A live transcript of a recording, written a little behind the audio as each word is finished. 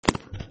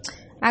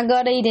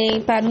Agora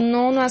irei para o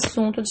nono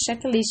assunto de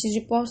checklist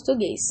de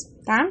português,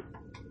 tá?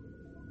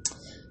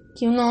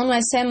 Que o nono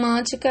é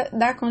semântica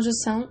da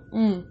conjunção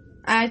 1.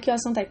 Aqui o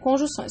assunto é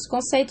conjunções,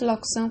 conceito,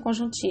 locução,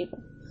 conjuntiva.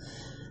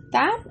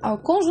 Tá? A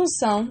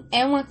conjunção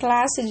é uma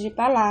classe de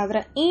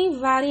palavra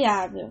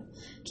invariável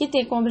que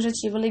tem como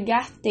objetivo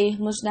ligar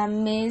termos da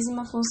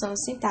mesma função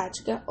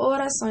sintática ou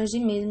orações de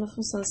mesma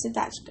função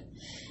sintática.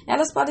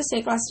 Elas podem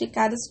ser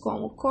classificadas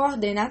como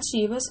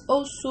coordenativas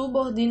ou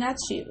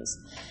subordinativas,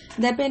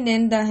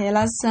 dependendo da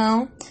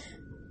relação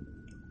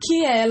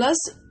que elas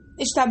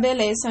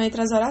estabeleçam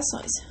entre as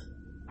orações.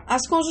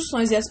 As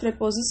conjunções e as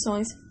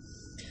preposições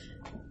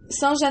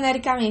são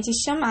genericamente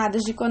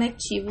chamadas de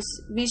conectivos,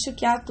 visto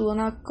que atuam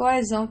na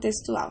coesão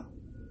textual.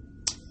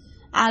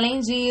 Além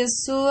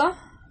disso,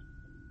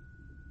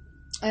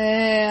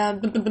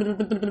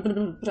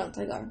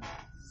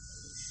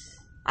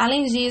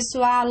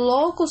 há a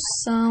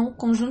locução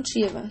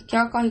conjuntiva, que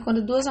ocorre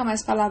quando duas ou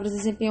mais palavras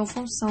desempenham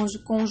função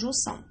de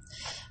conjunção.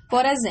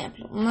 Por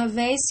exemplo, uma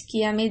vez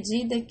que, à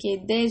medida que,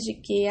 desde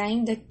que,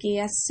 ainda que,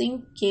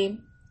 assim que,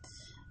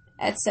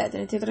 etc.,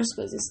 entre outras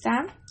coisas,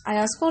 tá? Aí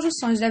as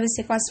conjunções devem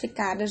ser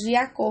classificadas de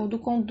acordo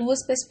com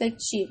duas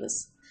perspectivas,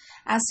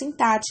 a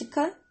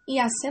sintática e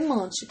a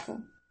semântica.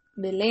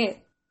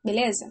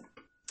 Beleza?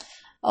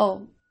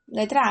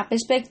 Letra A,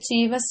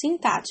 perspectiva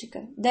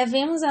sintática.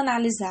 Devemos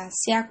analisar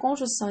se a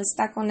conjunção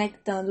está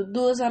conectando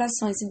duas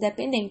orações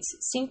independentes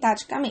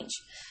sintaticamente,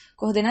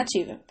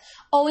 coordenativa,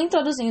 ou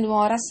introduzindo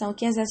uma oração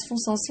que exerce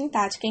função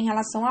sintática em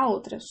relação à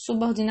outra,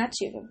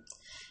 subordinativa.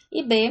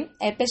 E B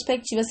é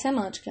perspectiva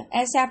semântica.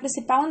 Essa é a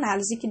principal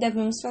análise que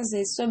devemos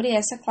fazer sobre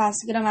essa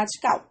classe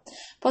gramatical,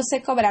 por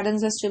ser cobrada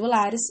nos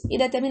vestibulares e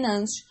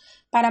determinante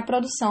para a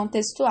produção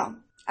textual.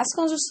 As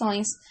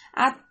conjunções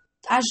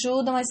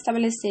ajudam a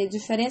estabelecer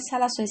diferentes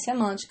relações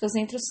semânticas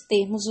entre os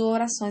termos ou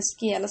orações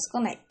que elas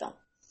conectam.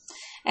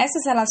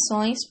 Essas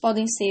relações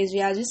podem ser de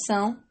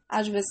adição,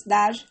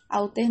 adversidade,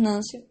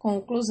 alternância,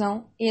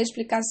 conclusão e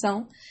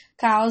explicação,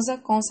 causa,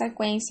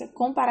 consequência,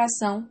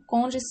 comparação,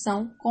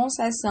 condição,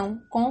 concessão,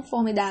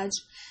 conformidade,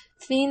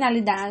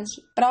 finalidade,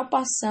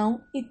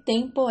 proporção e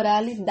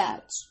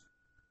temporalidade.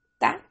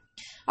 Tá?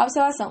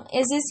 Observação.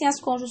 Existem as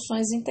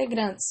conjunções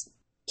integrantes,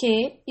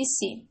 que e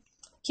se,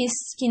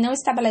 que não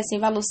estabelecem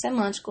valor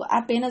semântico,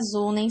 apenas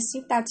unem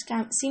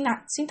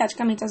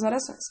sintaticamente as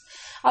orações.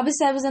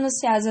 Observe os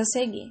enunciados a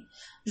seguir.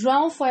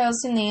 João foi ao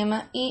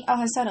cinema e ao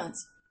restaurante.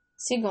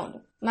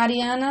 Segundo,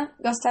 Mariana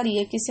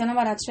gostaria que seu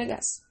namorado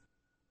chegasse.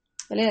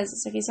 Beleza?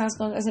 Isso aqui são as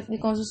exemplos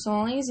de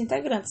conjunções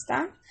integrantes,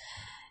 tá?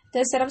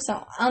 Terceira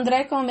opção.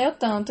 André comeu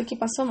tanto que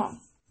passou mal.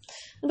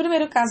 No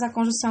primeiro caso, a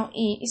conjunção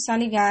i está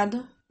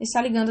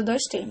ligando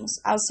dois termos,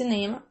 ao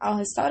cinema, ao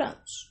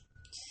restaurante,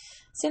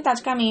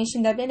 sintaticamente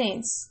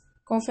independentes,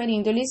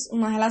 conferindo-lhes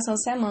uma relação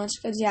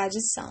semântica de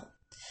adição.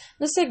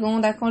 No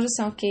segundo, a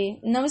conjunção que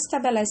não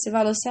estabelece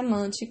valor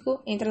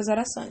semântico entre as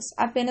orações,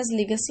 apenas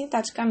liga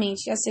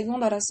sintaticamente a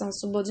segunda oração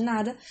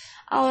subordinada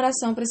à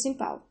oração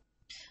principal.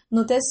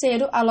 No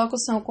terceiro, a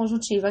locução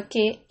conjuntiva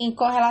que, em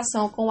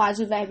correlação com o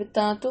advérbio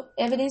tanto,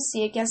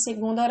 evidencia que a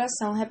segunda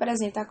oração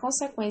representa a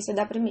consequência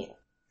da primeira.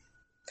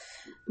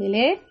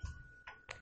 Beleza?